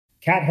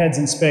Catheads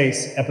in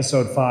Space,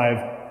 Episode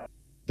 5,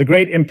 The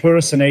Great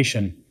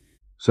Impurrrsonation.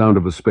 Sound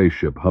of a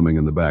spaceship humming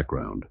in the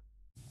background.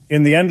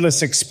 In the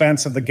endless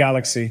expanse of the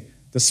galaxy,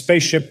 the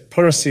spaceship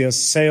Perseus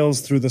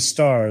sails through the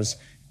stars,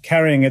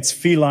 carrying its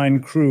feline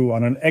crew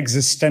on an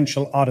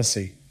existential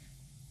odyssey.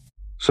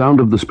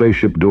 Sound of the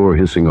spaceship door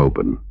hissing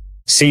open.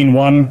 Scene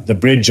 1, the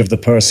bridge of the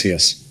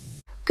Perseus.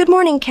 Good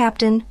morning,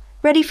 Captain.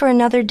 Ready for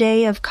another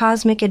day of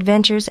cosmic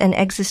adventures and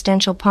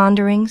existential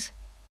ponderings?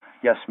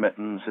 Yes,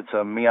 Mittens, it's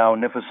a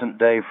meow-nificent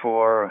day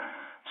for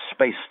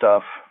space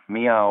stuff.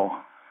 Meow.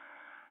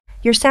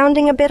 You're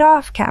sounding a bit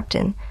off,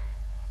 Captain.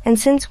 And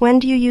since when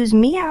do you use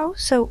meow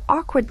so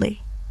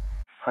awkwardly?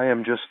 I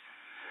am just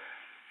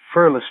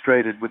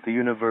frustrated with the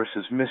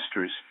universe's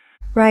mysteries.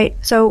 Right,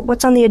 so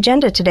what's on the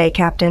agenda today,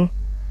 Captain?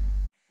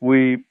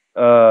 We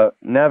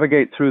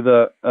navigate through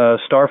the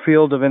star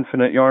field of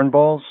infinite yarn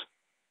balls.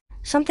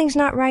 Something's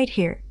not right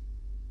here.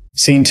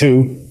 Scene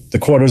 2, the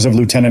quarters of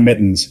Lieutenant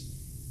Mittens.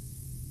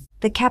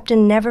 The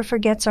captain never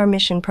forgets our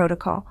mission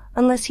protocol,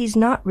 unless he's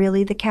not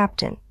really the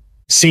captain.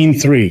 Scene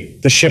 3,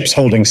 the ship's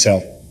holding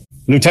cell.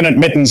 Lieutenant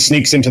Mittens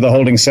sneaks into the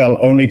holding cell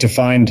only to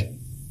find...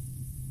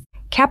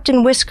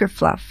 Captain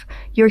Whiskerfluff,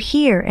 you're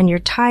here and you're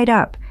tied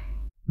up.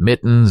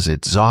 Mittens,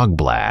 it's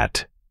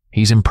Zogblat.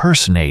 He's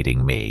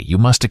impersonating me. You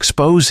must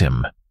expose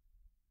him.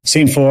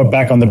 Scene 4,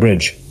 back on the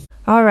bridge.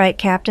 All right,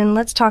 Captain,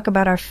 let's talk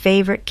about our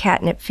favorite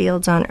catnip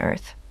fields on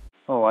Earth.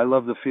 Oh, I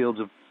love the fields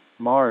of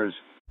Mars.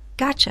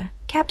 Gotcha.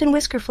 Captain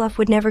Whiskerfluff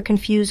would never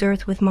confuse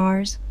Earth with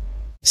Mars.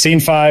 Scene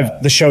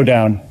 5, the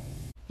showdown.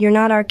 You're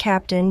not our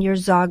captain, you're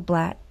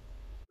Zogblat.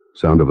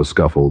 Sound of a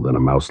scuffle, then a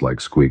mouse-like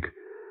squeak.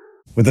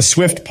 With a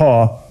swift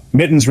paw,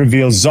 Mittens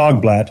reveals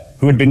Zogblat,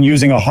 who had been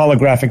using a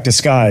holographic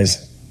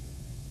disguise.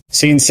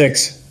 Scene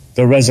 6,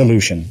 the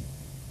resolution.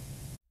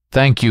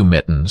 Thank you,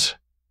 Mittens.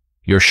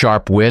 Your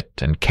sharp wit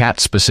and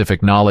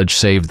cat-specific knowledge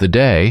saved the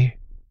day.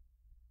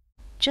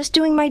 Just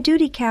doing my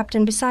duty,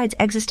 Captain. Besides,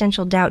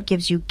 existential doubt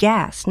gives you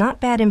gas, not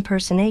bad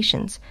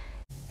impersonations.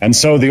 And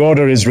so the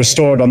order is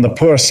restored on the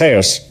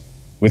Perseus,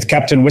 with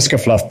Captain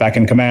Whiskerfluff back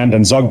in command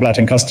and Zogblat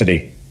in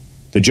custody.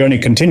 The journey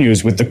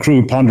continues with the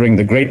crew pondering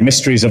the great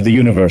mysteries of the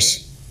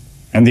universe,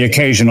 and the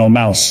occasional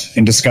mouse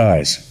in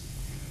disguise.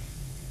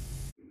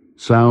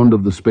 Sound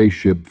of the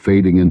spaceship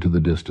fading into the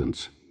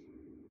distance.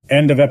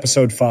 End of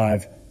Episode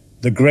 5,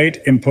 The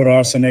Great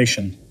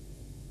Impurrrsonation.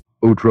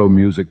 Outro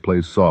music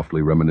plays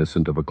softly,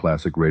 reminiscent of a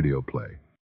classic radio play.